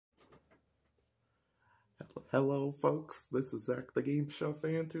Hello, folks. This is Zach, the Game Show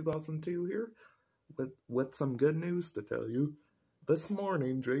Fan 2002 here, with some good news to tell you. This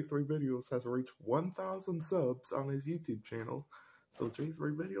morning, J3Videos has reached 1,000 subs on his YouTube channel. So,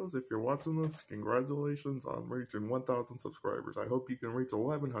 J3Videos, if you're watching this, congratulations on reaching 1,000 subscribers. I hope you can reach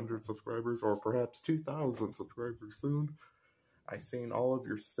 1,100 subscribers or perhaps 2,000 subscribers soon. I've seen all of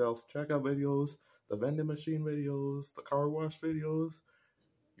your self-checkout videos, the vending machine videos, the car wash videos,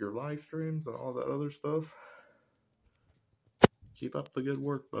 your live streams, and all that other stuff. Keep up the good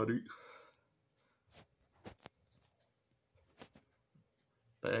work, buddy.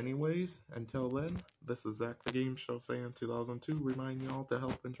 But anyways, until then, this is Zach the Game Show Fan 2002, reminding y'all to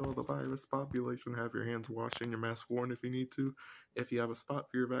help control the virus population. Have your hands washed and your mask worn if you need to. If you have a spot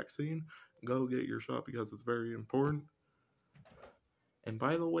for your vaccine, go get your shot because it's very important. And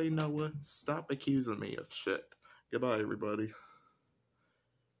by the way, Noah, stop accusing me of shit. Goodbye, everybody.